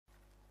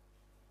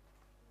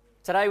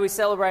Today we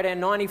celebrate our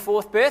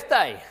 94th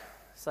birthday.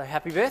 So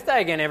happy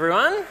birthday again,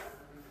 everyone.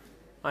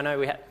 I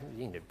know you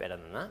can do better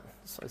than that.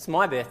 So it's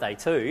my birthday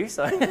too,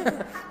 so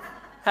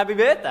happy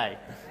birthday.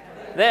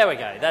 There we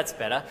go, that's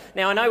better.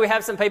 Now I know we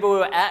have some people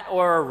who are at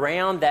or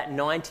around that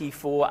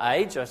 94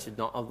 age. I should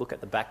not look at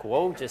the back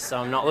wall just so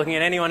I'm not looking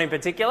at anyone in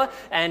particular.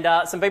 And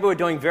some people are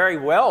doing very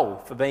well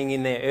for being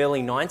in their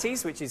early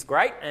 90s, which is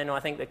great. And I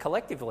think that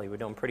collectively we're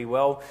doing pretty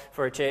well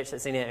for a church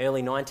that's in our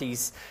early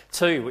 90s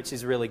too, which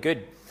is really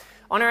good.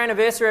 On our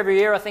anniversary every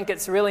year, I think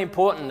it's really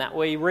important that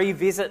we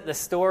revisit the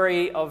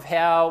story of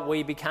how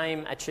we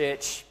became a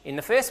church in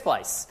the first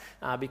place,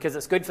 because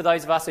it's good for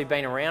those of us who've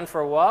been around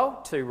for a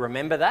while to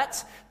remember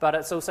that, but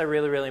it's also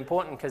really, really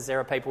important because there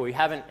are people who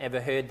haven't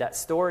ever heard that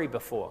story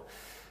before.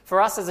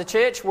 For us as a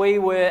church, we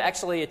were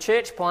actually a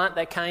church plant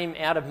that came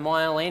out of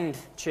Mile End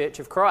Church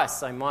of Christ.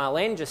 So Mile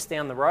End, just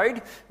down the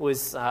road,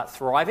 was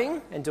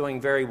thriving and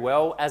doing very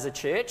well as a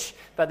church,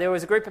 but there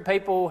was a group of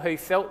people who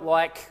felt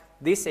like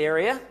this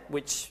area,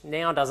 which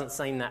now doesn't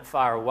seem that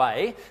far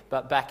away,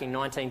 but back in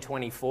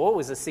 1924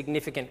 was a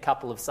significant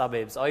couple of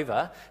suburbs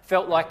over,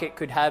 felt like it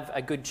could have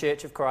a good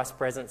Church of Christ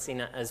presence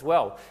in it as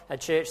well. A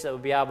church that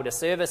would be able to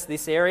service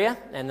this area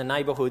and the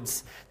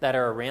neighbourhoods that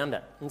are around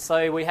it. And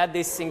so we had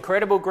this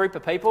incredible group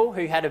of people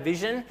who had a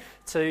vision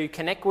to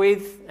connect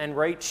with and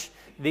reach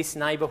this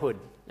neighbourhood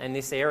and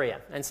this area.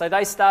 And so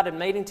they started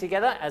meeting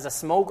together as a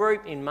small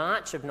group in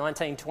March of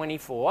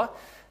 1924.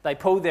 They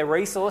pooled their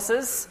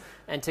resources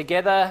and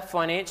together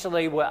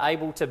financially were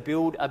able to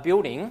build a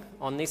building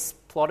on this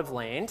plot of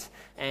land.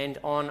 And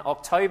on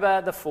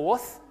October the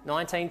 4th,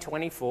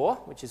 1924,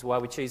 which is why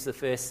we choose the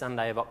first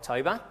Sunday of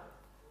October,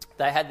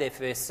 they had their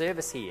first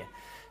service here.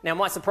 Now, it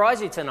might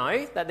surprise you to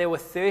know that there were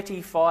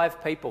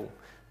 35 people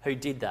who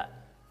did that.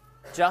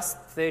 Just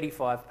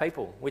 35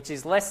 people, which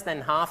is less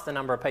than half the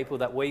number of people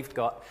that we've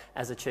got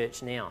as a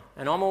church now.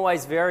 And I'm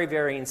always very,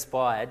 very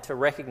inspired to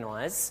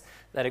recognise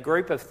that a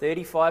group of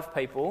 35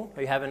 people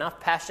who have enough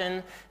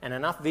passion and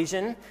enough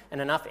vision and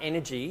enough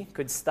energy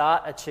could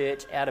start a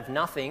church out of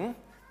nothing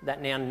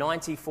that now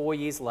 94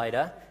 years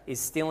later is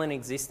still in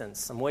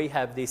existence. And we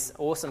have this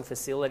awesome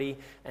facility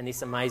and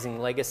this amazing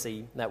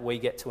legacy that we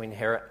get to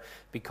inherit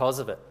because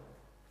of it.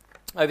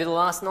 Over the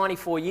last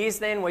 94 years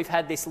then, we've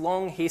had this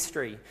long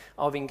history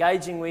of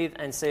engaging with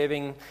and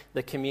serving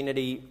the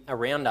community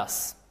around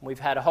us. We've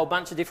had a whole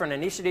bunch of different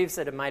initiatives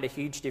that have made a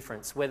huge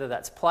difference, whether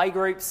that's play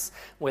groups,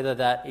 whether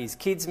that is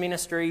kids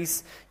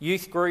ministries,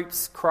 youth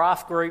groups,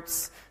 craft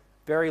groups,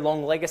 very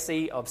long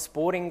legacy of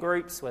sporting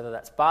groups, whether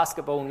that's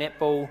basketball,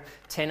 netball,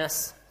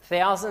 tennis.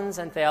 Thousands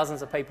and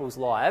thousands of people's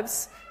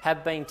lives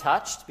have been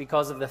touched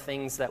because of the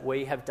things that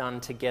we have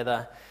done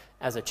together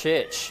as a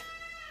church.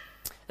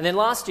 And then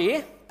last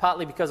year,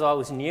 partly because I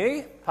was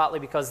new, partly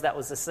because that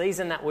was the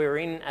season that we were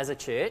in as a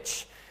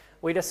church,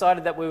 we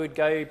decided that we would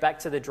go back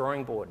to the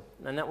drawing board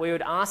and that we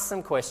would ask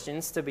some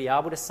questions to be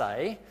able to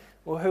say,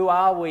 well, who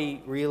are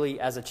we really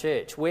as a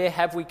church? Where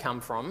have we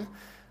come from?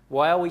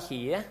 Why are we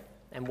here?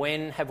 And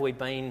when have we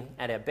been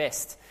at our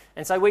best?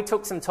 And so we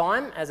took some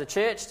time as a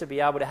church to be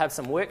able to have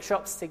some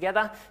workshops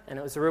together, and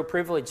it was a real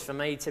privilege for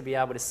me to be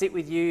able to sit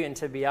with you and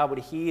to be able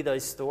to hear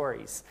those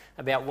stories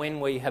about when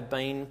we have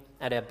been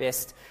at our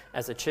best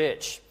as a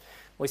church.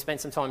 We spent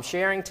some time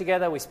sharing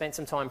together, we spent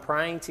some time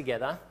praying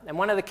together, and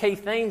one of the key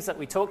themes that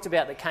we talked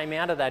about that came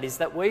out of that is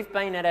that we've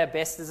been at our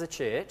best as a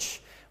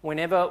church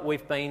whenever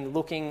we've been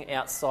looking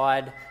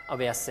outside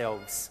of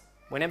ourselves.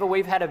 Whenever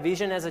we've had a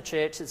vision as a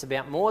church that's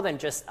about more than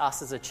just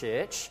us as a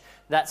church,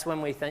 that's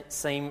when we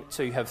seem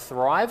to have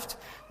thrived,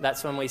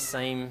 that's when we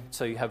seem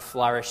to have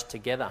flourished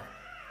together.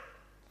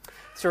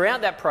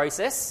 Throughout that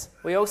process,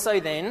 we also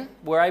then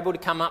were able to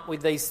come up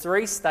with these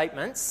 3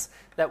 statements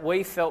that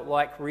we felt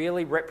like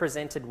really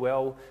represented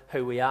well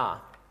who we are.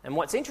 And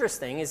what's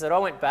interesting is that I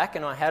went back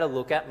and I had a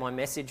look at my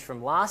message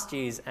from last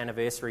year's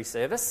anniversary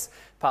service,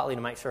 partly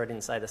to make sure I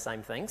didn't say the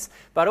same things,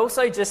 but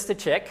also just to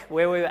check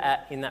where we were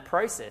at in that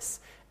process.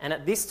 And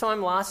at this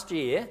time last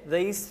year,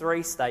 these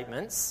 3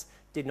 statements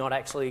did not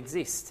actually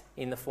exist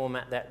in the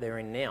format that they're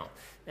in now.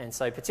 And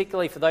so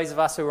particularly for those of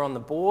us who are on the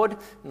board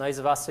and those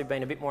of us who've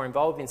been a bit more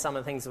involved in some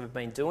of the things that we've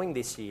been doing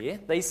this year,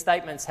 these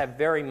statements have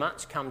very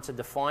much come to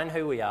define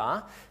who we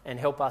are and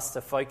help us to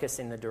focus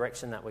in the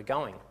direction that we're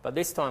going. But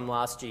this time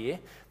last year,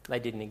 they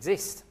didn't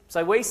exist.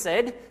 So we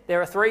said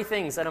there are 3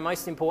 things that are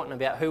most important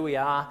about who we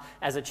are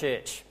as a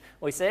church.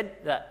 We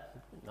said that,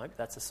 nope,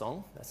 that's a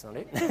song, that's not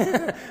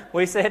it.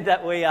 We said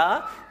that we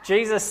are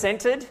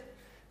Jesus-centred,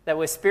 that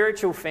we're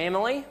spiritual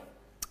family,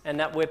 and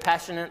that we're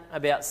passionate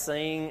about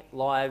seeing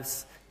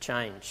lives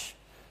change.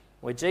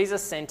 We're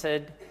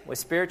Jesus-centred, we're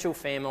spiritual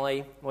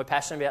family, we're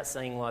passionate about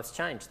seeing lives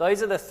change.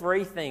 Those are the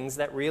 3 things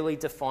that really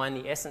define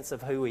the essence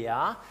of who we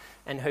are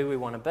and who we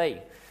want to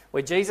be.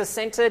 We're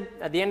Jesus-centred.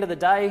 At the end of the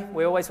day,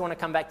 we always want to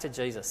come back to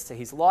Jesus, to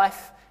his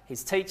life,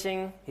 his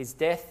teaching, his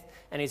death,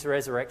 and his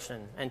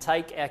resurrection, and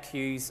take our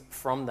cues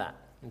from that.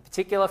 In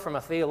particular, from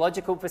a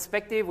theological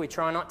perspective, we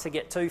try not to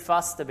get too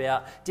fussed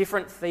about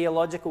different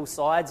theological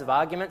sides of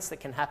arguments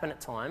that can happen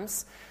at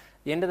times.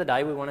 At the end of the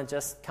day, we want to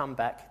just come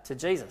back to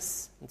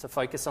Jesus and to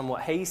focus on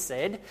what he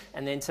said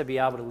and then to be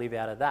able to live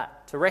out of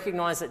that. To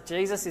recognise that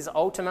Jesus is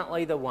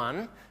ultimately the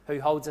one who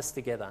holds us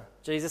together.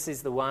 Jesus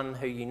is the one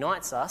who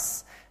unites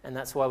us, and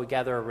that's why we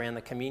gather around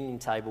the communion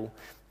table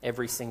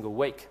every single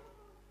week.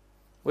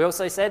 We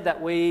also said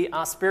that we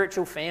are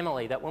spiritual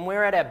family, that when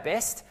we're at our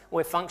best,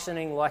 we're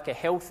functioning like a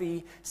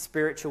healthy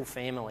spiritual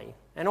family.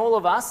 And all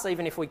of us,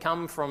 even if we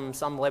come from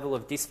some level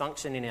of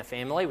dysfunction in our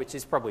family, which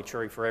is probably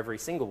true for every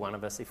single one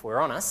of us if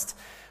we're honest,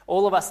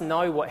 all of us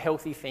know what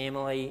healthy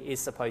family is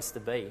supposed to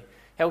be.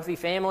 Healthy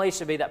family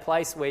should be that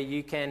place where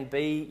you can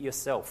be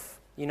yourself.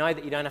 You know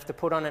that you don't have to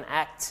put on an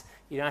act,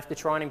 you don't have to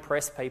try and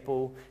impress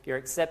people, you're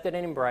accepted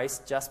and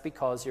embraced just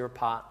because you're a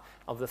part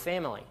of the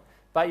family.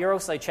 But you're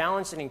also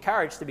challenged and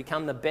encouraged to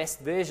become the best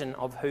version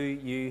of who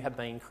you have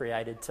been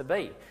created to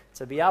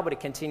be able to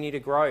continue to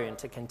grow and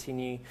to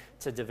continue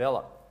to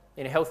develop.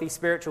 In a healthy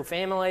spiritual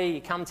family,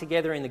 you come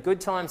together in the good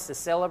times to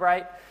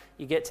celebrate,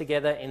 you get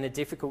together in the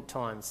difficult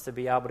times to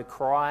be able to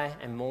cry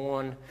and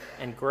mourn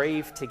and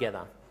grieve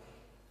together.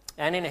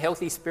 And in a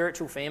healthy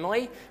spiritual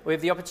family, we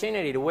have the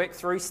opportunity to work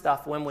through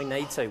stuff when we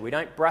need to. We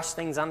don't brush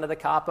things under the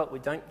carpet. We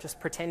don't just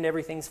pretend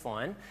everything's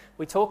fine.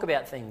 We talk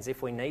about things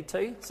if we need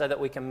to so that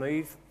we can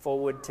move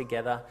forward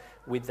together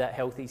with that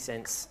healthy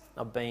sense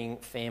of being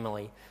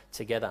family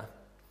together.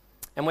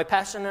 And we're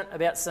passionate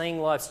about seeing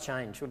lives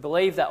change. We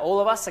believe that all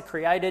of us are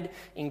created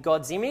in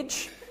God's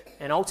image,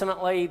 and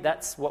ultimately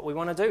that's what we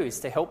want to do, is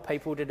to help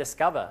people to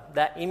discover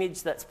that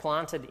image that's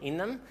planted in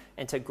them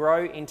and to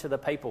grow into the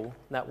people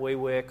that we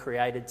were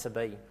created to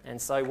be.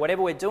 And so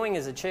whatever we're doing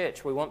as a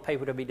church, we want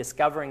people to be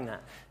discovering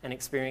that and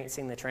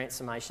experiencing the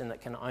transformation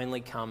that can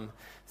only come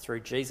through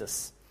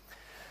Jesus.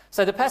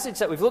 So the passage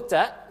that we've looked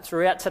at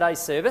throughout today's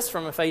service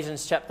from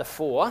Ephesians chapter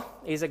 4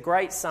 is a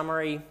great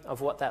summary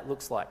of what that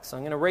looks like. So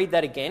I'm going to read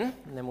that again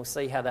and then we'll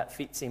see how that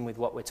fits in with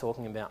what we're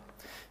talking about.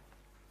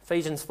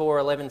 Ephesians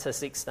 4:11 to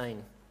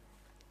 16.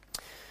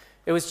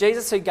 It was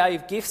Jesus who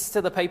gave gifts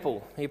to the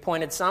people. He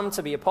appointed some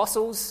to be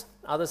apostles,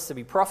 others to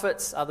be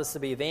prophets, others to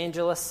be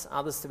evangelists,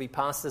 others to be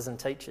pastors and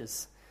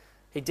teachers.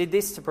 He did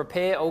this to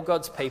prepare all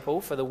God's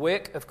people for the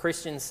work of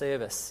Christian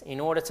service in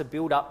order to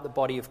build up the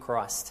body of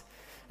Christ.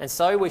 And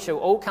so we shall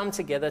all come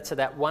together to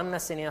that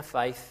oneness in our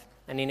faith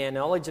and in our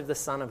knowledge of the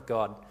Son of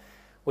God.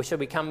 We shall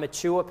become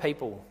mature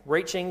people,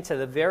 reaching to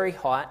the very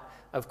height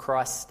of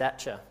Christ's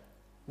stature.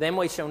 Then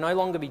we shall no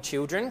longer be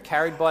children,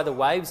 carried by the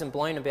waves and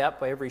blown about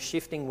by every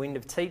shifting wind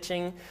of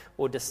teaching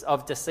or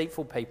of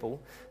deceitful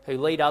people who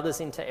lead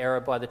others into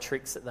error by the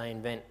tricks that they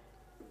invent.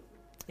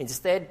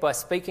 Instead, by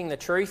speaking the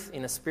truth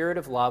in a spirit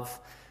of love,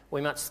 we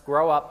must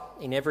grow up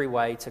in every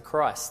way to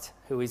Christ,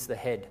 who is the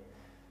head.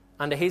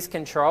 Under his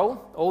control,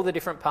 all the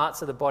different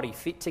parts of the body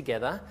fit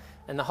together,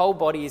 and the whole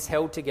body is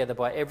held together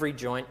by every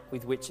joint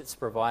with which it's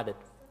provided.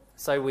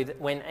 So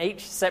when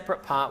each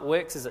separate part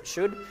works as it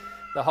should,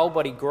 the whole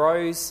body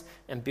grows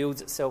and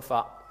builds itself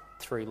up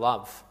through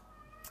love.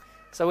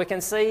 So we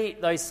can see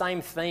those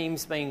same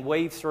themes being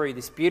weaved through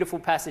this beautiful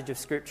passage of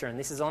Scripture, and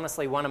this is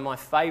honestly one of my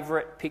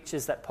favourite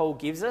pictures that Paul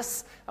gives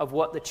us of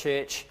what the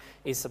church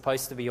is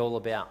supposed to be all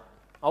about.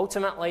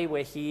 Ultimately,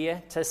 we're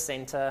here to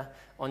centre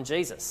on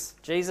Jesus.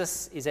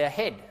 Jesus is our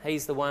head.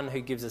 He's the one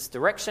who gives us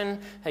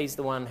direction. He's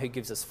the one who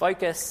gives us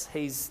focus.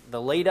 He's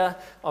the leader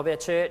of our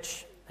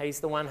church.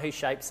 He's the one who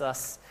shapes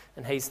us,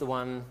 and he's the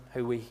one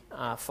who we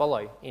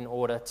follow in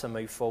order to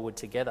move forward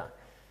together.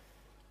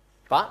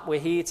 But we're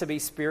here to be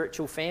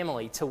spiritual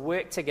family, to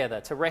work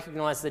together, to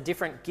recognise the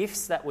different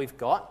gifts that we've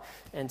got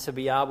and to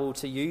be able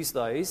to use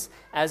those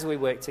as we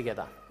work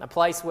together. A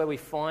place where we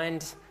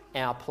find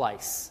our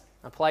place,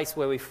 a place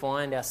where we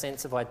find our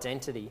sense of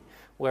identity,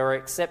 where we're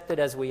accepted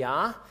as we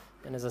are,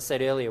 and as I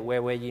said earlier,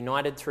 where we're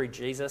united through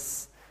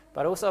Jesus,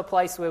 but also a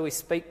place where we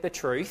speak the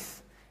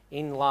truth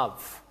in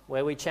love,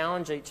 where we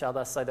challenge each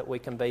other so that we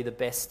can be the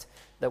best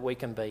that we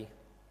can be.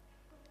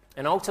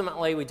 And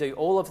ultimately, we do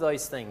all of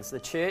those things. The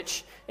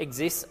church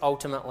exists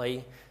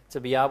ultimately to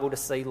be able to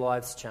see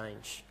lives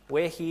change.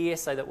 We're here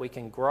so that we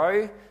can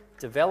grow,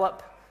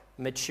 develop,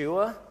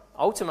 mature.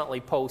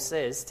 Ultimately, Paul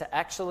says, to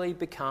actually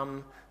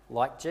become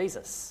like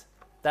Jesus.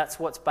 That's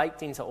what's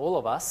baked into all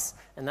of us,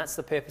 and that's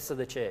the purpose of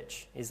the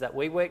church, is that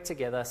we work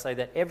together so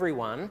that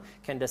everyone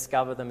can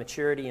discover the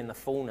maturity and the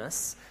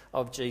fullness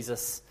of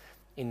Jesus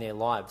in their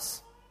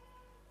lives.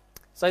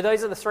 So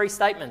those are the three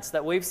statements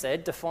that we've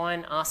said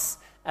define us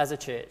as a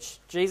church.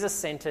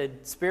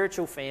 Jesus-centred,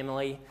 spiritual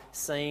family,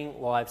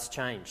 seeing lives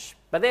change.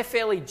 But they're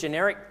fairly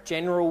generic,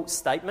 general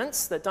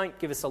statements that don't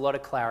give us a lot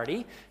of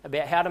clarity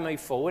about how to move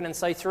forward. And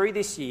so through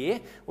this year,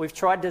 we've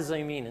tried to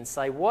zoom in and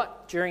say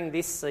what during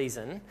this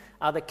season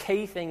are the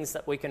key things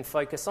that we can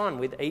focus on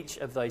with each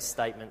of those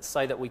statements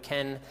so that we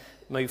can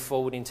move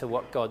forward into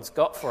what God's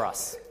got for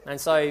us. And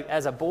so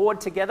as a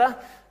board together,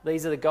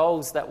 these are the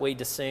goals that we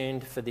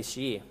discerned for this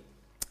year.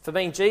 For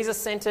being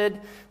Jesus-centred,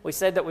 we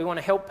said that we want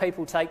to help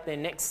people take their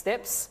next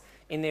steps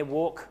in their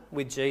walk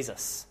with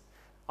Jesus.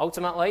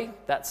 Ultimately,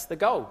 that's the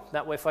goal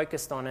that we're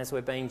focused on as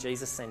we're being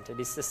Jesus-centred,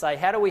 is to say,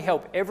 how do we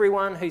help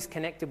everyone who's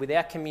connected with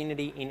our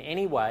community in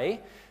any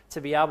way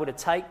to be able to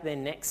take their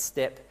next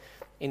step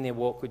in their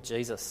walk with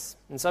Jesus.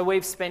 And so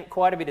we've spent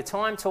quite a bit of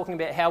time talking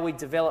about how we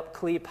develop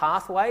clear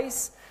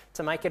pathways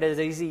to make it as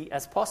easy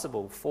as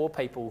possible for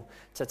people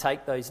to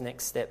take those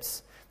next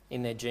steps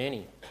in their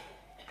journey.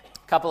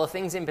 A couple of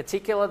things in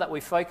particular that we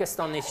focused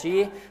on this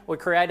year. We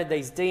created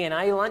these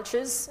DNA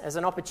lunches as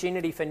an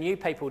opportunity for new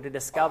people to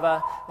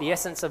discover the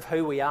essence of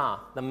who we are,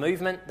 the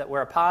movement that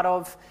we're a part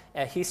of,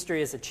 our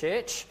history as a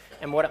church,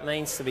 and what it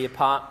means to be a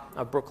part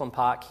of Brooklyn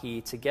Park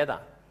here together.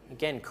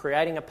 Again,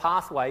 creating a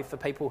pathway for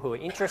people who are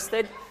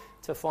interested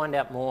to find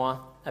out more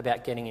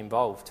about getting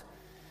involved.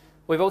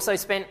 We've also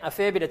spent a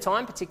fair bit of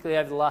time, particularly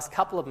over the last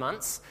couple of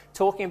months,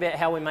 talking about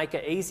how we make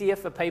it easier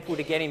for people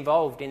to get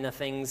involved in the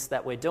things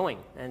that we're doing.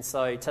 And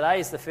so today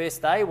is the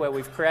first day where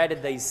we've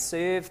created these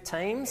serve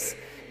teams,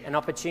 an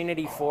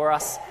opportunity for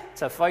us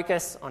to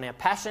focus on our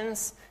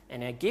passions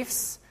and our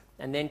gifts,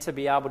 and then to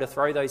be able to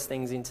throw those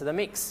things into the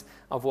mix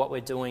of what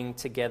we're doing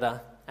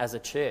together as a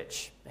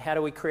church. How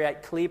do we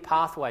create clear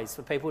pathways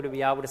for people to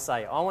be able to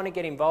say, I want to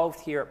get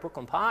involved here at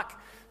Brooklyn Park?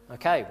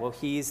 Okay, well,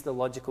 here's the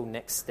logical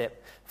next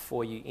step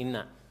for you in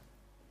that.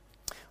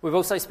 We've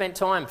also spent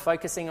time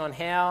focusing on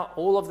how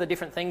all of the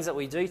different things that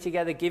we do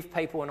together give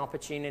people an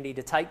opportunity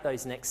to take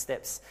those next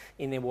steps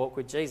in their walk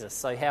with Jesus.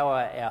 So how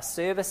are our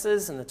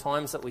services and the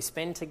times that we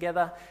spend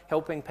together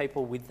helping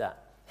people with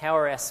that? How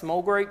are our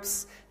small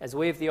groups, as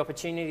we have the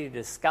opportunity to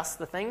discuss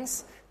the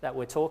things that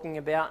we're talking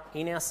about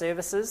in our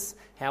services,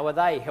 how are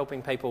they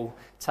helping people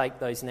take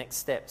those next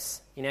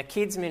steps? In our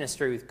kids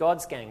ministry with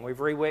God's Gang, we've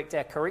reworked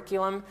our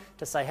curriculum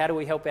to say how do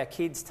we help our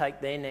kids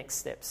take their next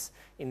steps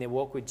in their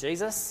walk with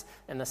Jesus,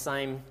 and the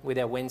same with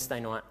our Wednesday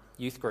night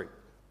youth group.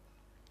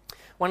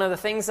 One of the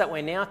things that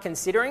we're now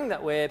considering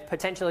that we're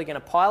potentially going to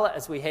pilot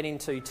as we head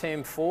into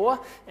term 4,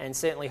 and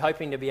certainly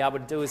hoping to be able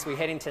to do as we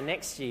head into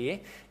next year,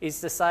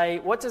 is to say,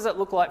 what does it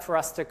look like for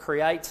us to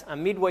create a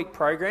midweek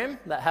program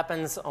that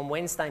happens on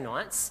Wednesday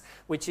nights,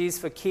 which is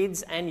for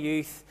kids and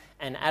youth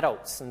and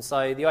adults? And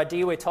so the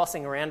idea we're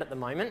tossing around at the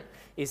moment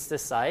is to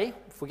say,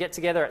 if we get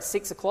together at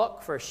 6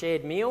 o'clock for a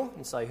shared meal,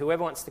 and so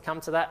whoever wants to come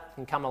to that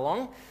can come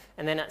along,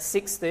 and then at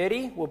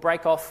 6:30 we'll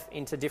break off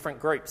into different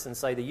groups. And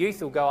so the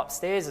youth will go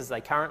upstairs as they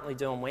currently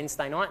do on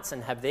Wednesday nights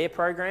and have their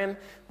program.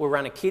 We'll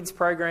run a kids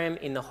program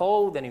in the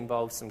hall that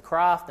involves some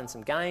craft and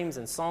some games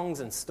and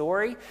songs and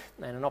story,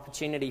 and an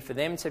opportunity for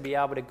them to be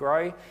able to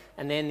grow.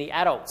 And then the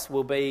adults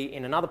will be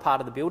in another part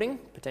of the building,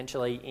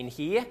 potentially in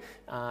here,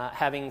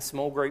 having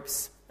small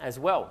groups as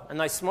well. And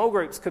those small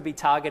groups could be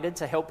targeted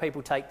to help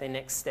people take their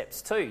next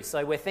steps too.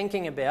 So we're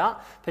thinking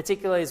about,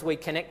 particularly as we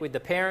connect with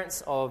the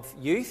parents of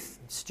youth,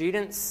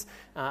 students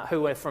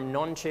who are from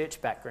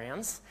non-church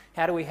backgrounds,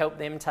 how do we help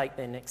them take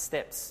their next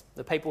steps?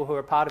 The people who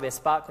are part of our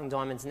Sparkling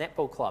Diamonds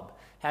Netball Club,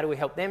 how do we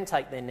help them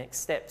take their next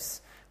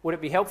steps? Would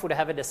it be helpful to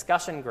have a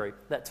discussion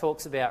group that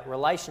talks about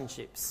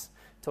relationships,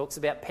 talks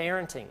about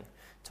parenting,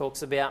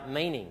 talks about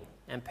meaning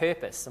and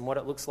purpose, and what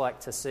it looks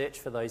like to search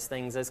for those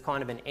things as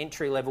kind of an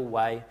entry-level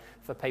way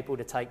for people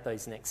to take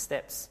those next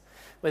steps?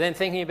 We're then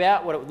thinking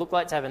about what it would look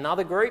like to have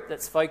another group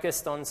that's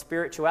focused on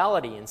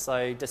spirituality, and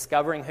so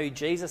discovering who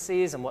Jesus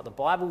is and what the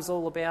Bible's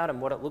all about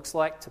and what it looks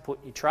like to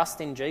put your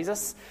trust in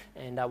Jesus,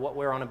 and what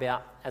we're on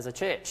about as a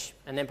church.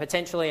 And then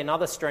potentially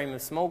another stream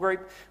of small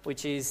group,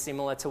 which is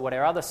similar to what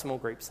our other small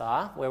groups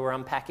are, where we're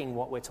unpacking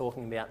what we're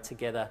talking about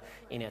together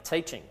in our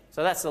teaching.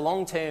 So that's the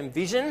long-term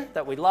vision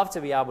that we'd love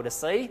to be able to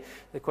see.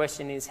 The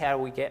question is, how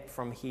do we get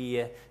from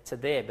here to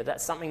there? But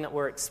that's something that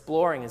we're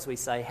exploring as we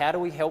say, how do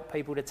we help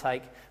people to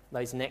take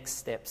those next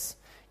steps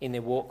in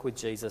their walk with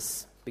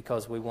Jesus,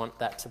 because we want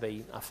that to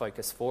be a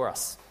focus for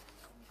us.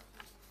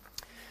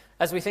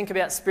 As we think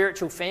about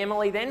spiritual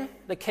family then,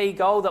 the key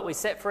goal that we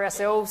set for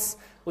ourselves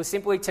was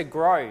simply to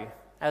grow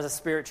as a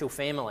spiritual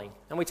family.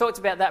 And we talked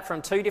about that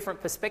from two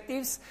different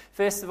perspectives.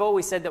 First of all,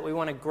 we said that we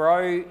want to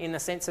grow in the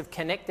sense of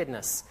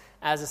connectedness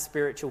as a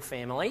spiritual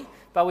family,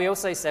 but we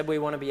also said we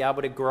want to be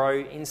able to grow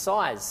in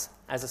size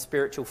as a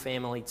spiritual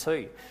family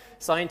too.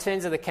 So in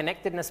terms of the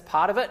connectedness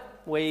part of it,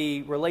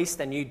 we released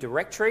a new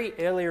directory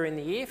earlier in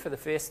the year for the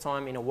first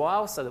time in a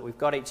while, so that we've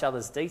got each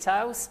other's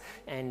details.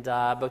 And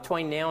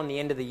between now and the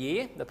end of the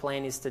year, the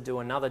plan is to do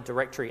another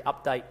directory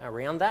update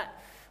around that.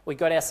 We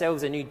got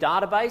ourselves a new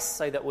database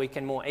so that we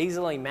can more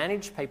easily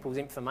manage people's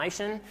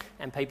information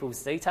and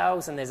people's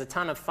details, and there's a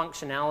ton of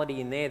functionality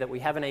in there that we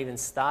haven't even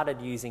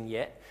started using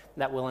yet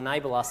that will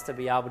enable us to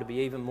be able to be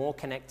even more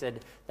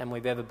connected than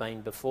we've ever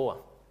been before.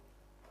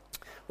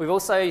 We've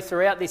also,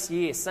 throughout this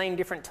year, seen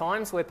different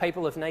times where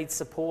people have needed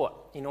support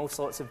in all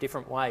sorts of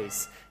different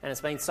ways. And it's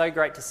been so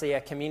great to see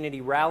our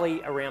community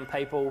rally around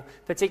people,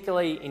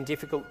 particularly in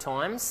difficult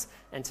times,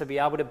 and to be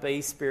able to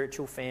be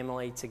spiritual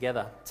family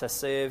together, to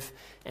serve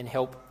and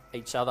help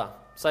each other.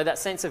 So that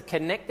sense of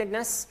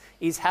connectedness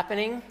is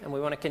happening, and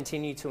we want to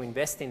continue to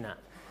invest in that.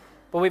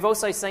 But we've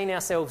also seen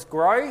ourselves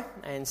grow,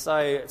 and so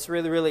it's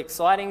really, really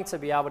exciting to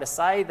be able to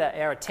say that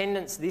our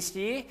attendance this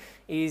year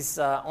is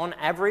on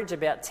average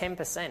about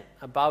 10%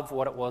 above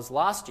what it was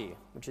last year,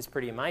 which is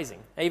pretty amazing.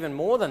 Even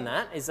more than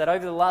that is that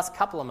over the last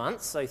couple of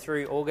months, so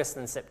through August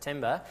and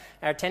September,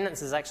 our attendance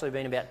has actually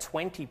been about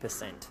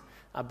 20%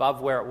 above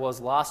where it was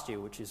last year,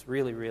 which is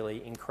really,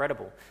 really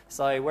incredible.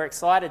 So we're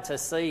excited to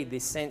see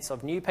this sense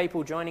of new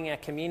people joining our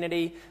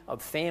community,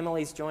 of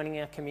families joining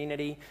our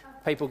community,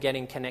 people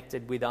getting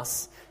connected with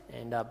us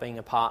and being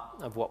a part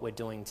of what we're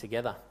doing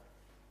together.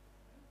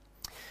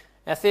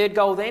 Our third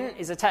goal then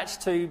is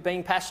attached to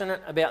being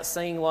passionate about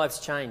seeing lives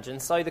change.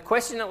 And so the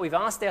question that we've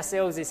asked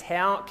ourselves is,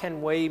 how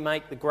can we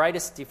make the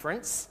greatest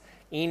difference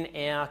in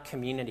our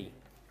community?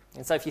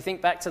 And so if you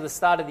think back to the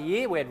start of the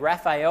year, we had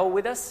Raphael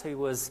with us, who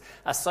was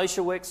a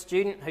social work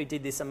student who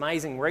did this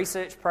amazing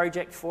research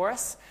project for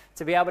us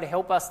to be able to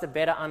help us to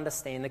better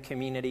understand the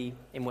community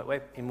in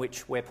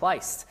which we're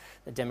placed,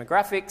 the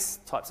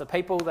demographics, types of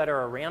people that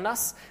are around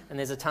us, and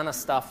there's a ton of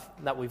stuff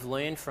that we've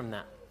learned from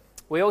that.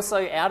 We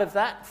also, out of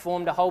that,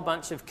 formed a whole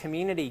bunch of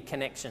community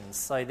connections.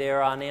 So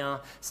there are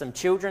now some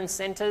children's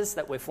centres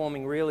that we're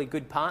forming really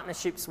good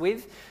partnerships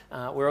with.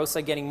 We're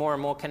also getting more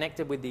and more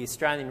connected with the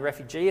Australian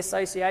Refugee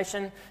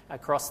Association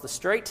across the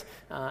street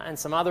and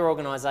some other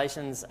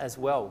organisations as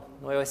well.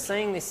 We're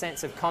seeing this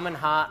sense of common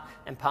heart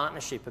and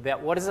partnership about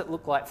what does it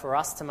look like for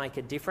us to make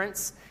a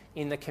difference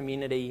in the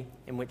community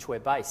in which we're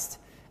based.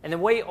 And then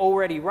we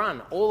already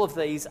run all of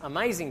these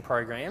amazing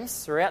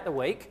programs throughout the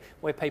week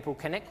where people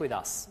connect with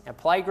us. Our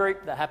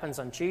playgroup that happens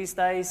on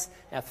Tuesdays,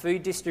 our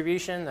food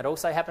distribution that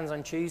also happens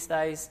on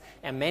Tuesdays,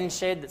 our men's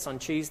shed that's on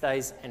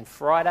Tuesdays and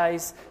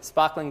Fridays,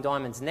 Sparkling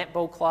Diamonds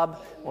Netball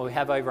Club, where we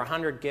have over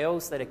 100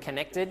 girls that are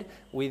connected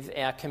with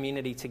our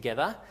community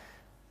together.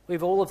 We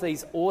have all of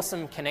these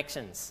awesome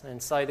connections. And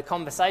so the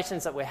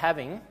conversations that we're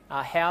having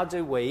are, how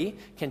do we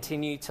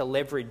continue to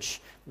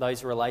leverage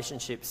those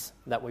relationships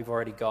that we've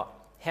already got?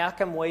 How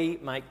can we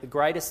make the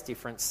greatest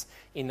difference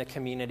in the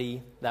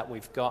community that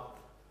we've got?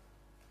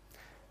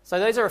 So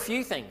those are a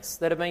few things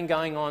that have been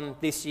going on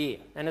this year.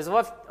 And as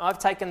I've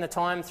taken the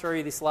time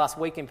through this last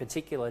week in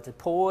particular to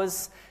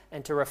pause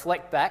and to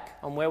reflect back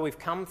on where we've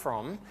come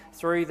from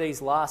through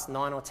these last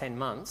 9 or 10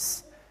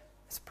 months,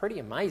 it's pretty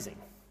amazing.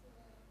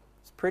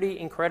 It's pretty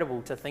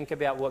incredible to think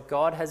about what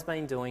God has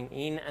been doing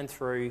in and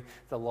through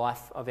the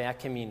life of our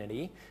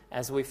community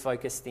as we've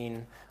focused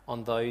in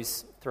on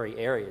those 3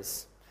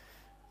 areas.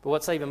 But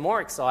what's even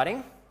more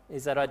exciting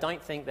is that I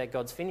don't think that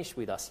God's finished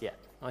with us yet.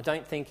 I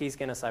don't think he's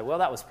going to say, well,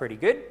 that was pretty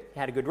good. You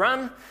had a good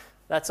run.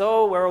 That's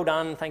all. We're all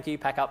done. Thank you.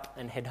 Pack up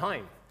and head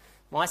home.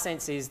 My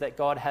sense is that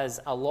God has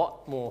a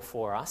lot more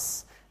for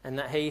us and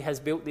that he has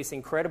built this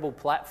incredible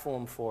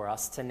platform for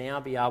us to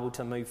now be able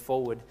to move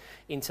forward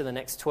into the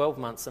next 12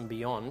 months and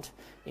beyond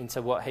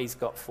into what he's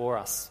got for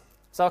us.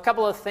 So a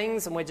couple of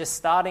things, and we're just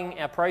starting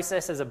our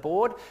process as a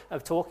board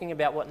of talking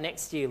about what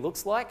next year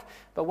looks like.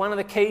 But one of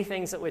the key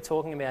things that we're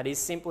talking about is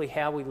simply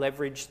how we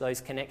leverage those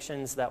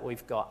connections that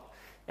we've got.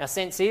 Our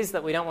sense is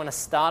that we don't want to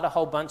start a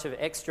whole bunch of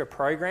extra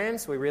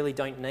programs. We really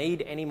don't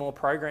need any more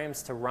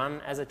programs to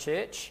run as a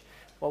church.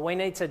 What we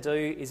need to do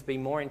is be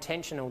more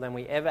intentional than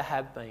we ever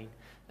have been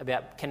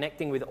about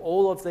connecting with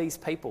all of these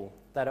people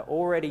that are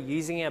already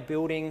using our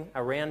building,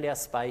 around our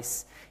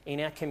space, in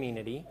our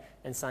community,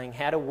 and saying,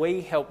 how do we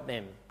help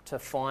them to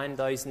find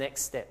those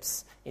next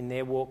steps in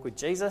their walk with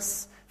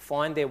Jesus,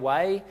 find their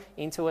way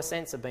into a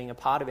sense of being a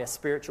part of our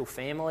spiritual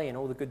family and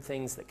all the good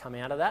things that come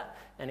out of that,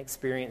 and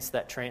experience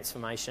that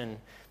transformation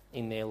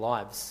in their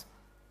lives.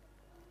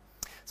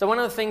 So one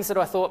of the things that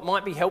I thought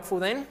might be helpful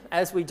then,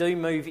 as we do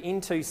move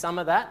into some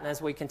of that, and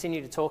as we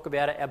continue to talk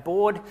about it, our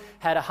board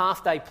had a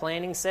half-day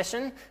planning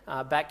session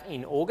back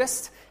in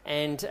August,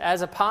 and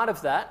as a part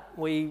of that,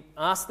 we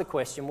asked the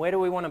question, where do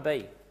we want to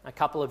be a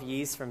couple of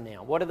years from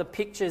now? What are the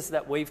pictures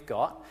that we've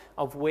got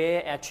of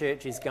where our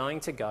church is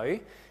going to go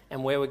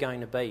and where we're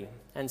going to be?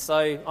 And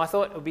so I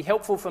thought it would be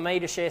helpful for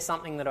me to share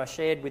something that I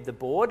shared with the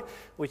board,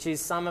 which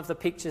is some of the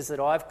pictures that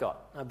I've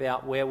got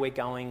about where we're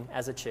going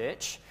as a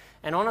church.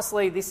 And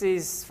honestly, this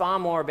is far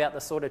more about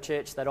the sort of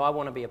church that I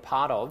want to be a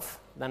part of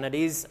than it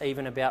is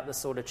even about the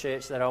sort of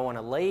church that I want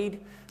to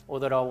lead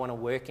or that I want to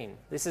work in.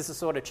 This is the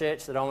sort of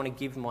church that I want to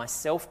give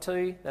myself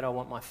to, that I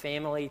want my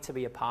family to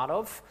be a part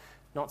of,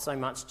 not so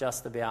much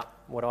just about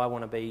what I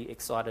want to be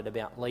excited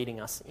about leading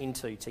us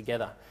into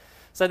together.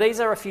 So these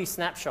are a few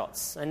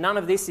snapshots, and none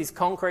of this is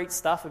concrete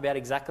stuff about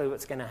exactly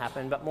what's going to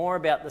happen, but more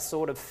about the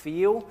sort of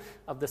feel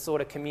of the sort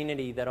of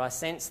community that I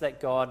sense that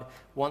God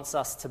wants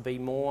us to be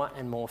more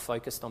and more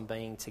focused on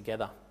being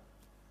together.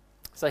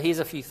 So here's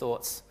a few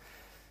thoughts.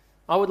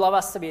 I would love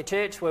us to be a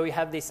church where we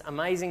have this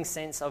amazing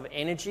sense of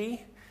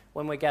energy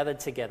when we're gathered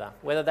together,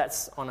 whether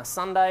that's on a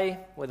Sunday,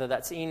 whether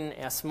that's in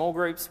our small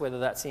groups, whether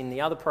that's in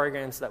the other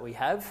programs that we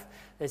have.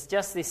 There's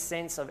just this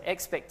sense of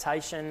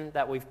expectation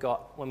that we've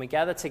got when we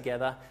gather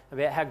together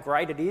about how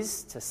great it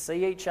is to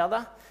see each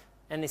other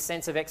and this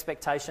sense of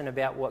expectation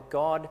about what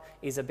God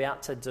is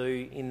about to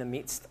do in the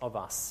midst of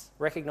us.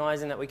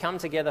 Recognising that we come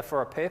together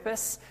for a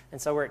purpose, and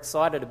so we're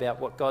excited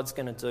about what God's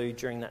going to do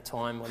during that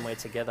time when we're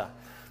together.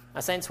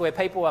 A sense where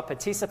people are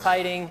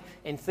participating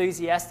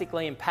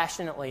enthusiastically and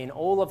passionately in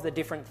all of the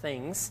different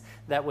things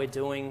that we're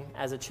doing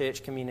as a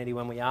church community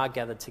when we are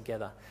gathered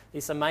together.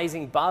 This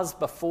amazing buzz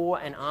before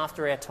and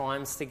after our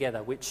times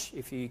together, which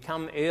if you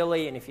come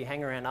early and if you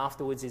hang around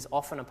afterwards is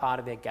often a part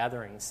of our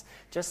gatherings.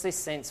 Just this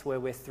sense where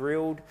we're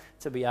thrilled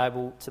to be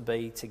able to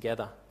be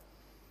together.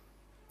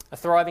 A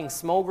thriving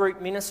small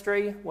group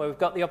ministry where we've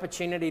got the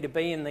opportunity to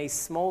be in these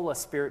smaller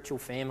spiritual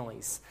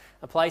families.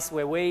 A place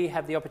where we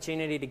have the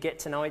opportunity to get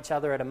to know each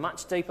other at a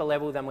much deeper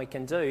level than we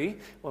can do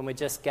when we're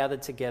just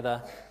gathered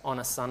together on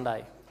a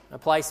Sunday. A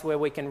place where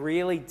we can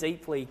really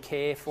deeply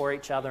care for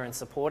each other and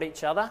support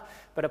each other,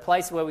 but a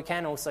place where we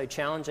can also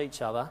challenge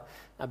each other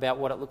about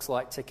what it looks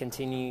like to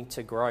continue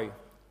to grow.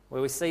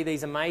 Where we see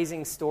these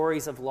amazing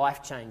stories of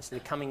life change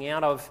that are coming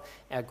out of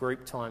our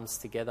group times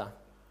together.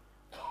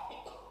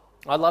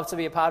 I'd love to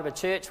be a part of a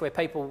church where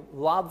people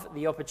love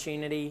the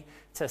opportunity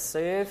to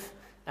serve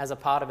as a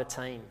part of a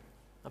team.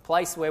 A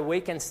place where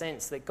we can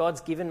sense that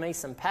God's given me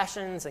some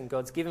passions and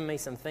God's given me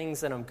some things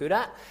that I'm good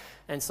at.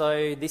 And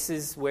so this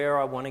is where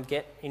I want to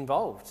get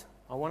involved.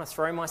 I want to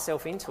throw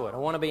myself into it. I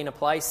want to be in a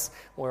place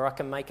where I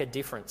can make a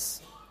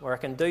difference, where I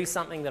can do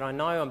something that I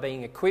know I'm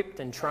being equipped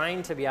and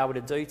trained to be able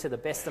to do to the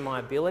best of my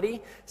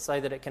ability so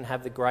that it can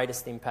have the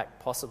greatest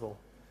impact possible.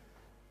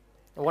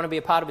 I want to be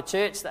a part of a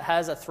church that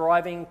has a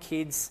thriving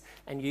kids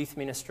and youth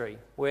ministry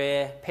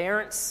where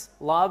parents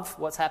love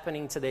what's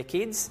happening to their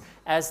kids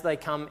as they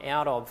come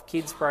out of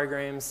kids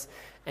programs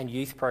and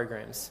youth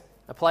programs.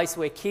 A place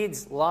where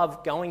kids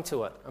love going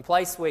to it. A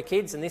place where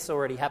kids, and this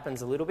already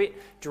happens a little bit,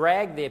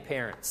 drag their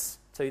parents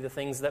to the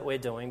things that we're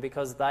doing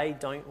because they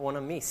don't want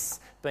to miss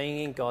being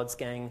in God's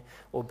gang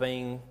or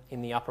being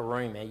in the upper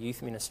room, our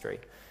youth ministry.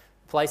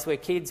 Place where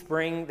kids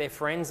bring their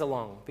friends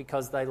along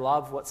because they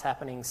love what's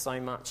happening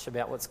so much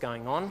about what's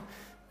going on.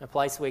 A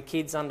place where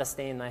kids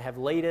understand they have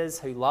leaders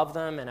who love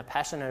them and are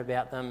passionate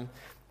about them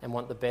and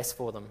want the best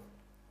for them.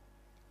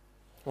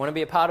 I want to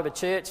be a part of a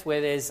church where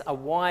there's a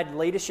wide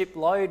leadership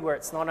load, where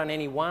it's not on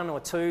any one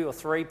or two or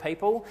three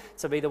people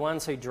to be the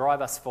ones who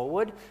drive us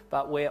forward,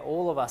 but where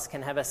all of us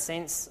can have a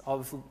sense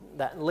of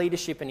that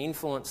leadership and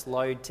influence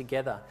load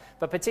together.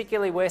 But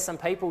particularly where some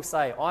people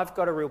say, I've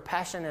got a real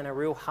passion and a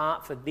real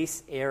heart for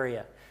this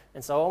area.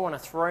 And so I want to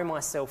throw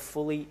myself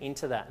fully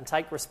into that and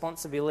take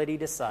responsibility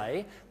to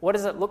say, what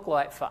does it look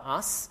like for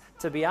us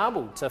to be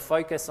able to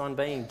focus on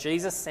being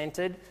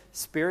Jesus-centred,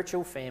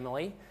 spiritual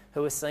family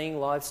who are seeing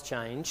lives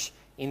change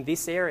in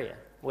this area,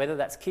 whether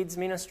that's kids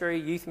ministry,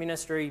 youth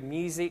ministry,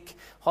 music,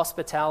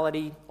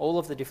 hospitality, all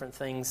of the different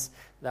things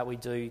that we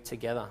do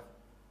together.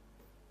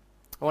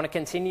 I want to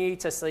continue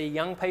to see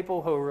young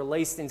people who are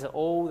released into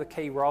all the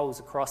key roles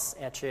across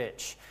our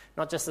church.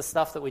 Not just the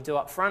stuff that we do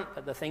up front,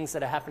 but the things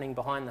that are happening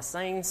behind the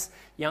scenes.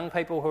 Young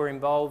people who are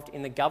involved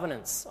in the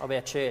governance of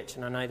our church,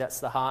 and I know that's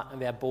the heart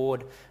of our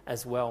board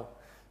as well.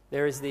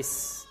 There is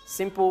this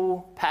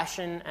simple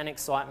passion and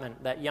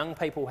excitement that young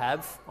people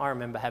have. I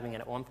remember having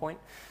it at one point.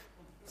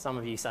 Some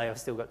of you say I've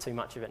still got too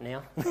much of it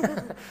now.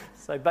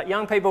 But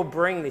young people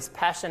bring this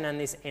passion and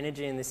this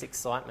energy and this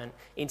excitement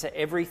into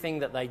everything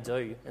that they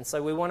do. And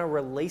so we want to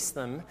release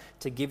them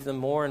to give them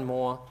more and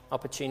more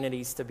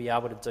opportunities to be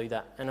able to do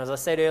that. And as I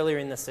said earlier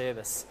in the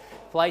service,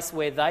 a place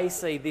where they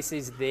see this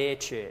is their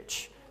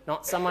church,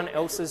 not someone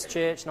else's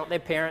church, not their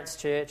parents'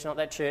 church, not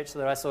that church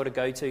that I sort of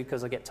go to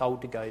because I get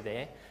told to go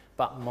there,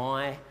 but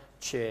my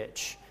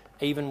church,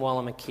 even while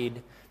I'm a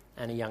kid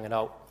and a young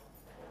adult.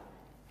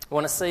 I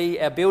want to see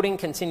our building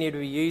continue to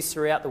be used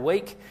throughout the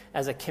week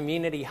as a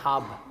community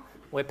hub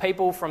where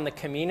people from the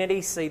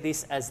community see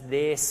this as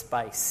their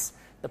space,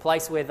 the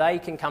place where they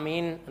can come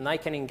in and they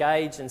can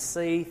engage and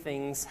see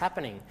things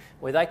happening,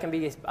 where they can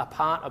be a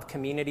part of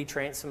community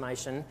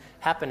transformation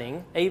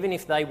happening, even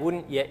if they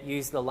wouldn't yet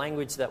use the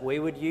language that we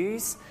would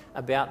use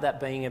about that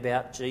being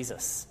about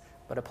Jesus,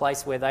 but a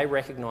place where they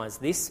recognise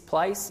this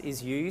place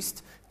is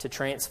used to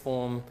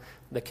transform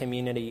the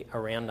community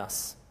around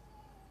us.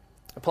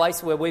 A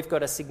place where we've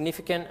got a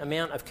significant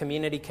amount of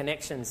community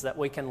connections that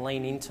we can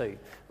lean into.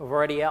 We've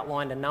already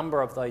outlined a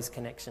number of those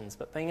connections,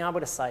 but being able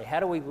to say,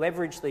 how do we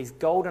leverage these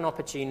golden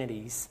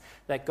opportunities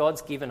that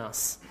God's given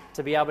us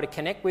to be able to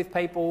connect with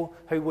people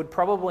who would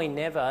probably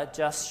never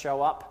just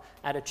show up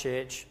at a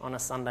church on a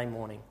Sunday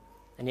morning?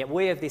 And yet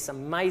we have this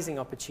amazing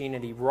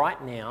opportunity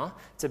right now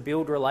to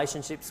build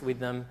relationships with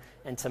them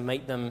and to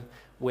meet them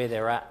where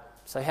they're at.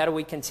 So how do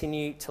we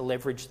continue to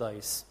leverage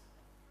those?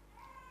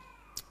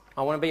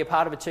 I want to be a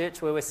part of a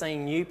church where we're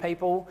seeing new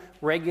people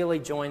regularly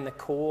join the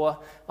core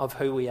of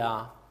who we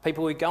are.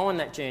 People who go on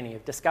that journey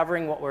of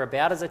discovering what we're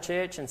about as a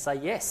church and say,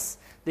 yes,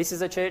 this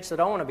is a church that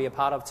I want to be a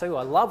part of too.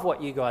 I love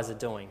what you guys are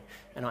doing.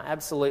 And I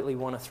absolutely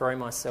want to throw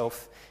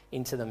myself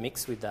into the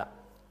mix with that.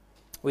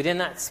 Within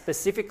that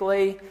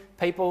specifically,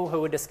 people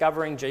who are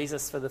discovering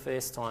Jesus for the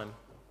first time.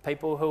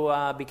 people who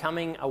are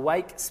becoming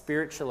awake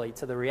spiritually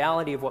to the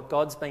reality of what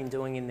God's been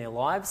doing in their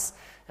lives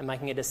and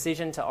making a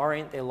decision to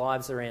orient their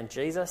lives around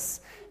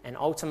Jesus, and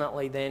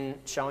ultimately then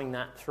showing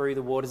that through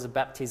the waters of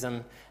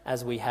baptism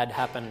as we had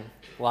happen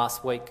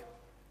last week.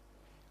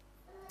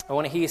 I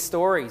want to hear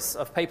stories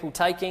of people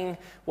taking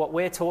what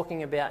we're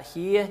talking about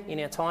here in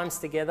our times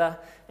together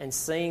and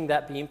seeing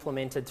that be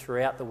implemented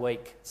throughout the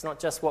week. It's not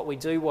just what we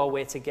do while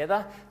we're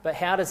together, but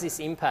how does this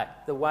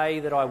impact the way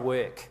that I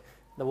work,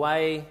 the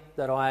way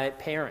that I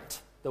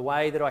parent, the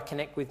way that I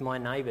connect with my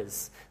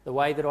neighbours, the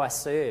way that I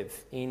serve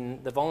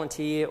in the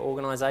volunteer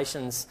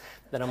organisations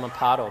that I'm a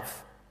part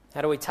of?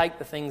 How do we take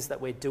the things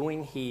that we're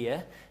doing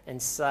here and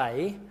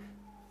say,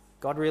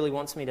 God really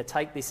wants me to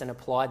take this and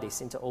apply this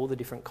into all the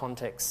different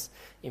contexts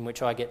in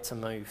which I get to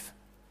move?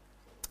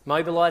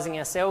 Mobilising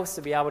ourselves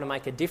to be able to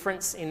make a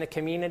difference in the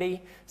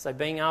community, so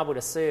being able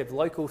to serve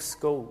local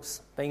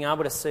schools, being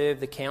able to serve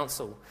the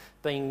council,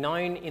 being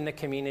known in the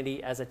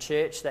community as a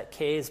church that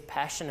cares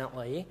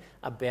passionately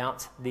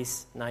about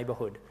this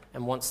neighbourhood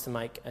and wants to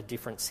make a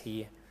difference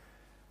here.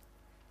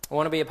 I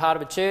want to be a part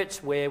of a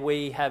church where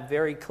we have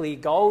very clear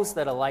goals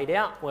that are laid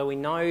out, where we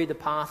know the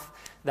path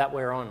that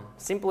we're on,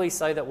 simply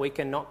so that we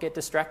can not get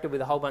distracted with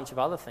a whole bunch of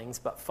other things,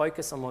 but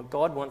focus on what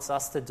God wants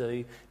us to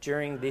do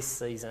during this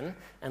season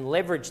and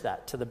leverage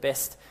that to the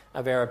best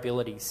of our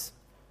abilities.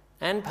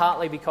 And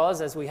partly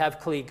because as we have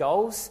clear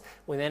goals,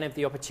 we then have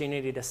the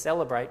opportunity to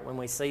celebrate when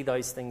we see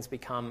those things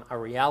become a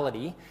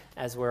reality,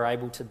 as we're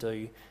able to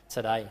do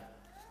today.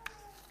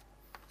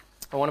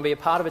 I want to be a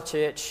part of a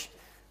church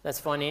that's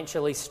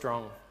financially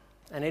strong.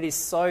 And it is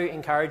so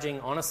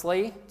encouraging,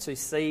 honestly, to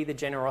see the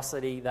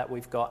generosity that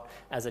we've got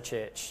as a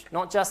church.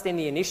 Not just in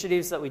the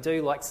initiatives that we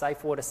do, like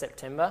Safe Water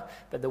September,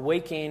 but the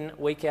week in,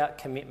 week out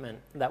commitment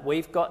that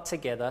we've got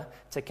together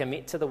to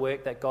commit to the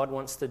work that God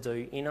wants to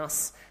do in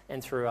us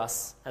and through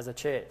us as a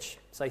church.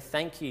 So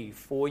thank you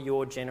for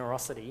your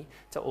generosity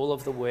to all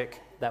of the work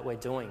that we're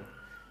doing.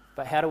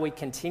 But how do we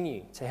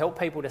continue to help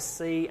people to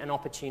see an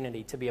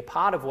opportunity to be a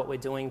part of what we're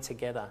doing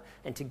together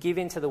and to give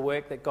into the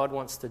work that God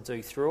wants to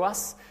do through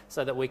us,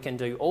 so that we can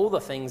do all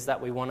the things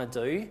that we want to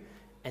do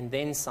and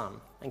then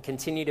some, and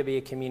continue to be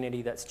a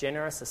community that's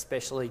generous,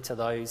 especially to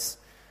those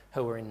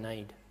who are in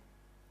need?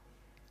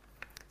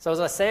 So as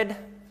I said,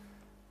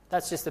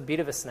 that's just a bit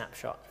of a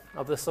snapshot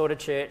of the sort of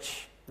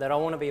church that I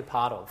want to be a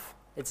part of.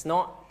 It's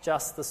not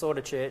just the sort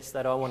of church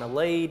that I want to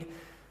lead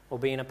or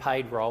be in a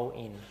paid role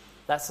in.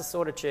 That's the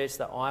sort of church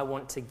that I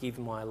want to give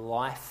my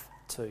life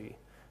to,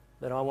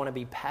 that I want to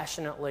be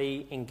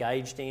passionately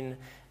engaged in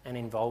and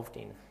involved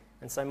in.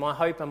 And so my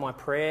hope and my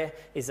prayer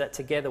is that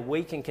together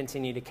we can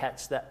continue to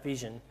catch that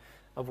vision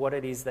of what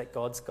it is that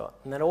God's got,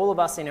 and that all of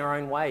us in our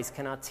own ways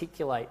can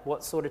articulate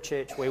what sort of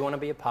church we want to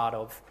be a part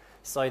of,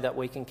 so that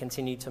we can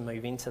continue to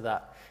move into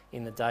that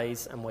in the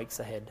days and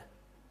weeks ahead.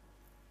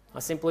 I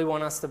simply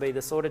want us to be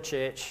the sort of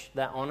church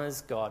that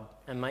honours God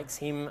and makes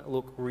him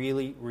look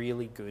really,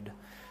 really good,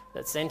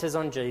 that centres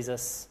on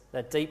Jesus,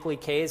 that deeply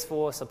cares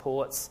for,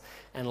 supports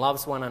and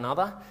loves one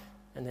another,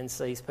 and then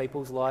sees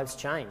people's lives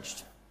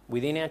changed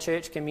within our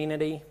church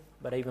community,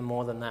 but even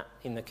more than that,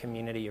 in the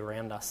community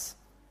around us.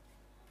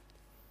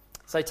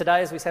 So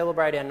today, as we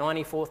celebrate our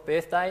 94th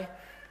birthday,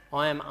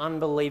 I am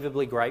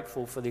unbelievably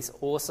grateful for this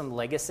awesome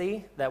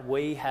legacy that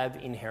we have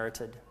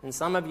inherited. And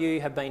some of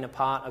you have been a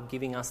part of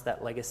giving us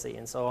that legacy.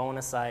 And so I want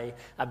to say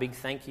a big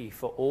thank you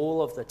for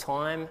all of the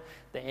time,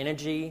 the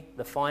energy,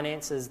 the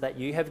finances that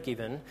you have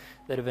given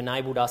that have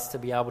enabled us to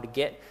be able to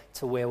get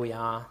to where we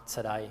are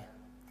today.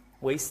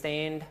 We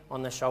stand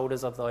on the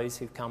shoulders of those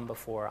who've come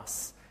before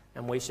us,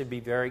 and we should be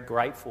very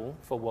grateful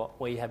for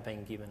what we have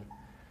been given.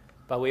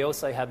 But we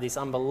also have this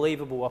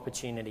unbelievable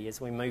opportunity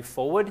as we move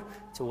forward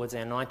towards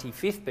our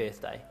 95th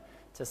birthday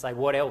to say,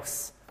 what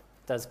else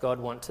does God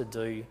want to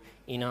do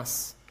in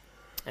us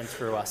and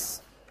through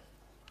us?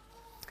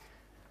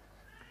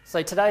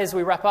 So today, as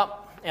we wrap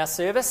up our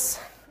service,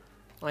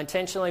 I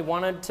intentionally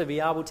wanted to be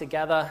able to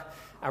gather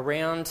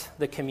around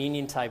the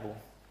communion table,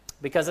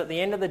 because at the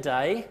end of the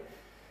day,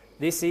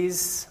 this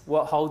is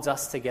what holds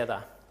us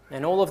together.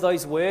 And all of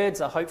those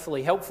words are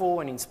hopefully helpful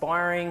and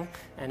inspiring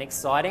and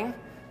exciting.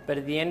 But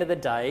at the end of the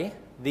day,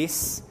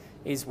 this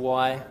is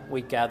why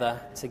we gather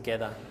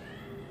together.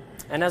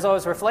 And as I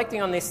was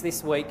reflecting on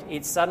this week,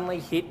 it suddenly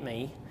hit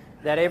me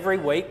that every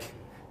week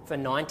for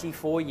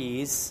 94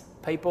 years,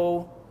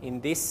 people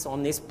on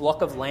this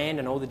block of land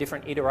and all the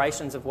different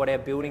iterations of what our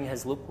building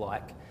has looked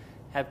like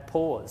have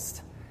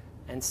paused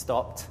and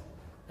stopped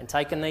and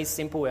taken these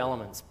simple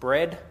elements,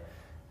 bread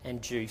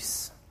and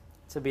juice,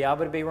 to be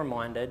able to be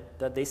reminded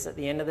that this, at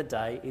the end of the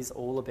day, is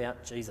all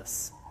about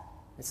Jesus.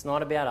 It's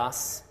not about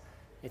us.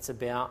 It's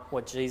about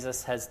what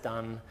Jesus has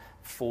done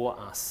for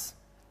us.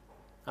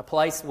 A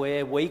place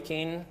where week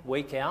in,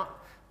 week out,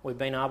 we've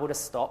been able to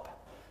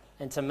stop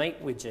and to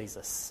meet with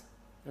Jesus.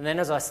 And then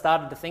as I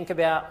started to think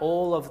about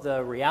all of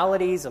the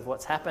realities of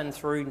what's happened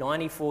through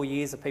 94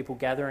 years of people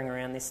gathering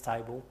around this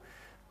table,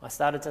 I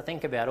started to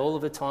think about all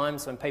of the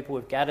times when people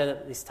have gathered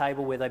at this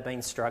table where they've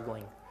been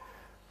struggling.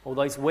 All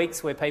those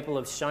weeks where people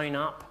have shown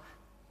up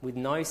with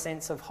no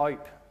sense of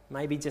hope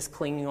maybe just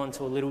clinging on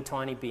to a little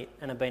tiny bit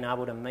and have been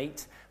able to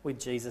meet with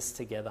Jesus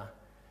together.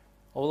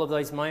 All of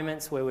those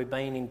moments where we've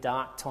been in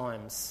dark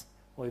times,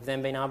 we've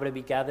then been able to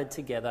be gathered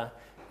together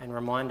and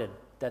reminded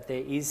that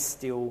there is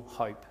still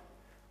hope.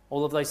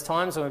 All of those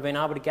times when we've been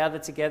able to gather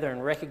together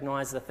and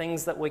recognise the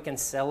things that we can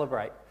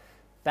celebrate.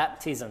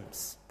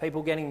 Baptisms,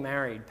 people getting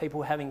married,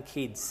 people having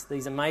kids.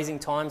 These amazing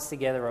times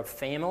together of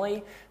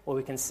family where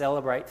we can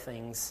celebrate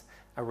things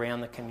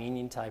around the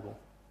communion table.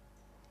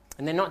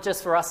 And they're not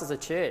just for us as a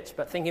church,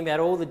 but thinking about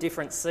all the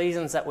different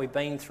seasons that we've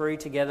been through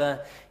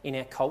together in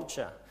our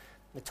culture.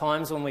 The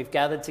times when we've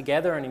gathered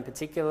together, and in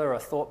particular I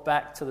thought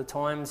back to the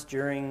times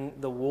during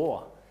the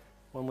war,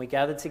 when we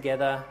gathered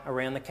together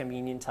around the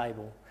communion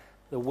table.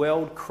 The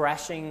world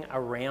crashing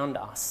around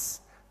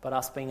us, but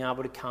us being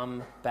able to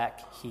come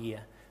back here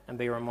and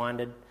be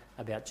reminded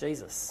about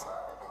Jesus.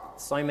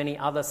 So many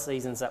other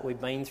seasons that we've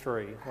been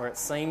through where it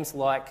seems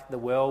like the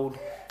world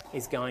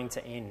is going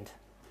to end.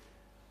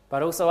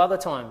 But also other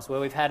times where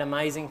we've had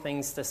amazing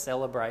things to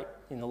celebrate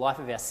in the life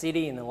of our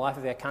city, in the life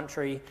of our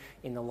country,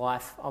 in the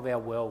life of our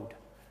world.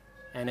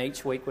 And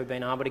each week we've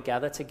been able to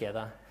gather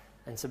together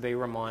and to be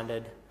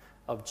reminded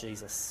of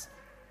Jesus.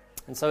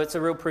 And so it's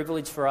a real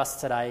privilege for us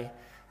today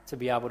to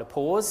be able to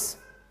pause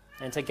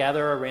and to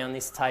gather around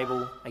this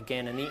table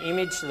again. And the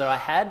image that I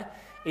had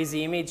is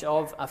the image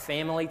of a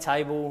family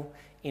table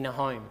in a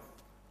home,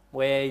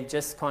 where you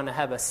just kind of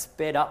have a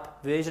sped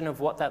up version of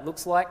what that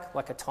looks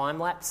like a time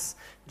lapse,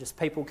 just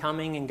people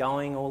coming and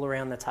going all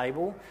around the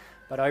table.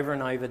 But over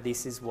and over,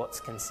 this is what's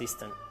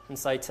consistent. And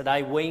so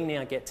today we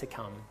now get to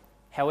come,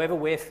 however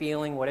we're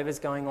feeling, whatever's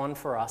going on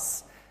for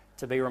us,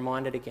 to be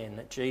reminded again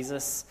that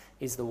Jesus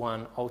is the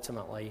one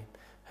ultimately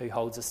who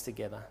holds us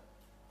together.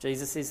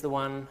 Jesus is the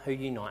one who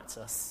unites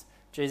us.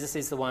 Jesus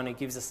is the one who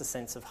gives us a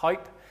sense of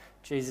hope.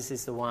 Jesus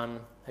is the one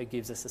who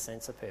gives us a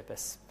sense of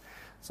purpose.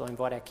 So I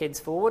invite our kids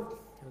forward.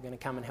 We're going to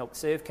come and help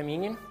serve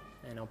communion,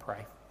 and I'll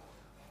pray.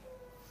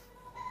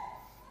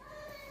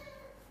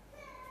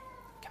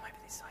 Come over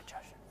this side,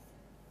 Josh.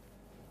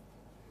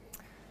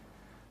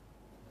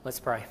 Let's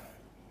pray.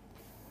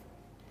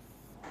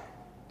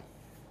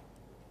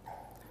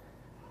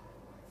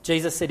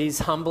 Jesus, it is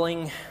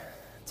humbling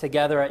to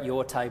gather at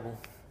your table,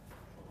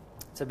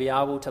 to be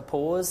able to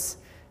pause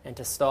and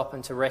to stop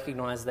and to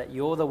recognise that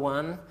you're the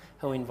one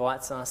who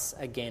invites us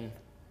again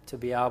to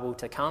be able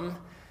to come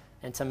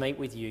and to meet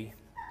with you,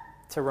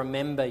 to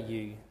remember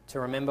you, to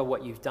remember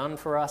what you've done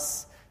for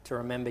us, to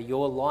remember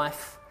your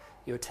life,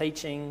 your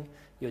teaching,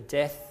 your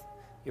death,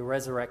 your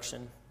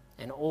resurrection,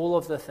 and all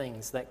of the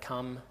things that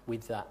come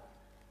with that.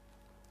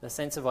 The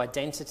sense of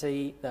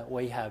identity that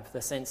we have,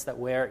 the sense that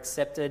we're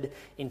accepted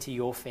into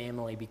your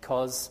family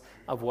because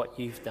of what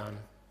you've done.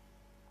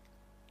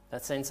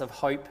 That sense of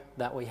hope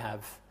that we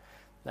have,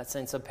 that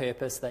sense of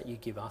purpose that you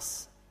give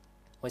us.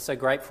 We're so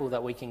grateful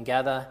that we can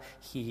gather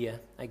here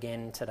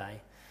again today.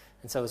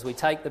 And so as we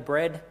take the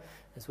bread,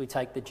 as we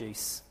take the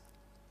juice,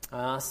 I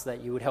ask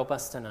that you would help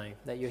us to know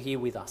that you're here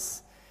with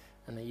us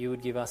and that you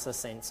would give us a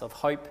sense of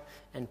hope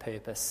and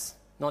purpose,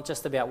 not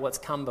just about what's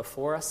come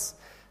before us,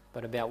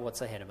 but about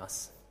what's ahead of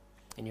us.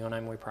 In your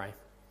name we pray.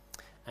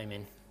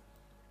 Amen.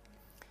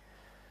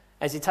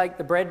 As you take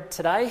the bread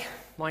today,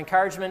 my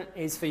encouragement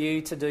is for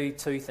you to do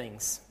two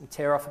things. You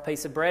tear off a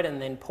piece of bread and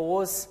then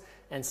pause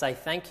and say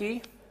thank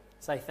you.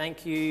 Say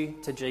thank you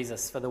to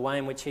Jesus for the way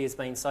in which he has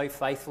been so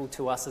faithful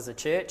to us as a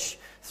church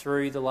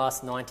through the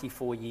last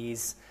 94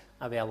 years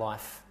of our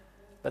life.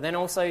 But then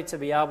also to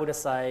be able to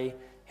say,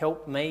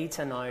 help me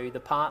to know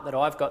the part that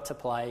I've got to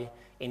play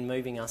in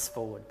moving us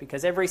forward.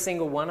 Because every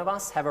single one of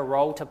us have a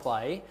role to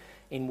play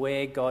in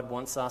where God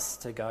wants us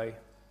to go.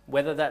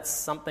 Whether that's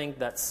something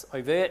that's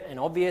overt and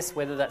obvious,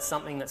 whether that's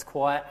something that's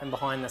quiet and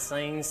behind the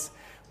scenes,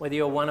 whether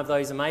you're one of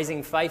those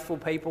amazing faithful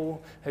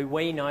people who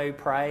we know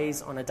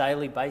prays on a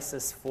daily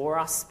basis for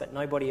us, but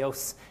nobody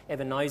else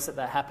ever knows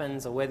that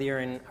happens, or whether you're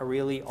in a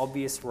really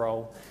obvious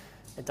role,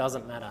 it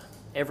doesn't matter.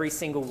 Every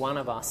single one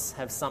of us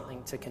have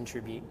something to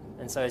contribute.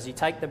 And so as you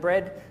take the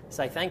bread,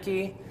 say thank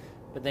you,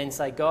 but then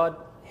say, God,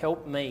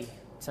 help me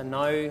to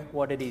know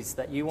what it is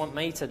that you want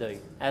me to do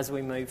as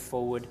we move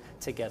forward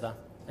together.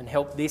 And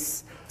help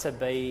this to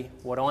be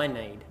what I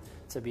need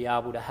to be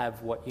able to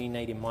have what you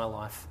need in my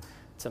life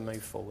to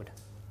move forward.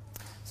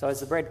 So as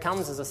the bread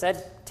comes, as I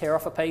said, tear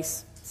off a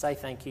piece, say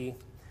thank you,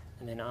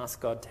 and then ask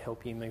God to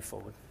help you move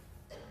forward.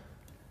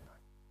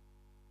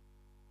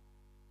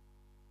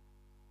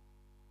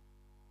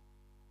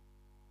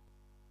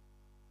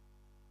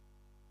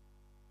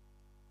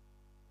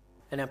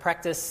 And our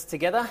practice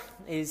together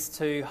is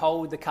to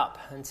hold the cup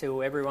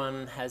until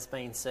everyone has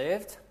been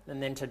served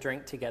and then to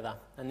drink together.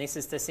 And this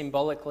is to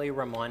symbolically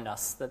remind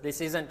us that this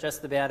isn't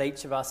just about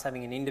each of us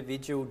having an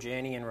individual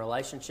journey and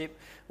relationship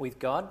with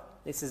God.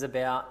 This is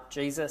about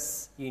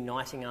Jesus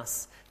uniting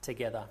us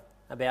together,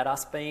 about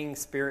us being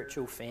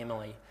spiritual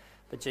family,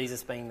 but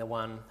Jesus being the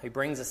one who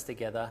brings us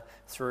together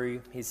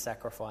through his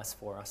sacrifice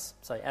for us.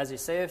 So as you're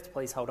served,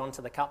 please hold on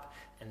to the cup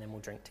and then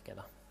we'll drink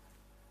together.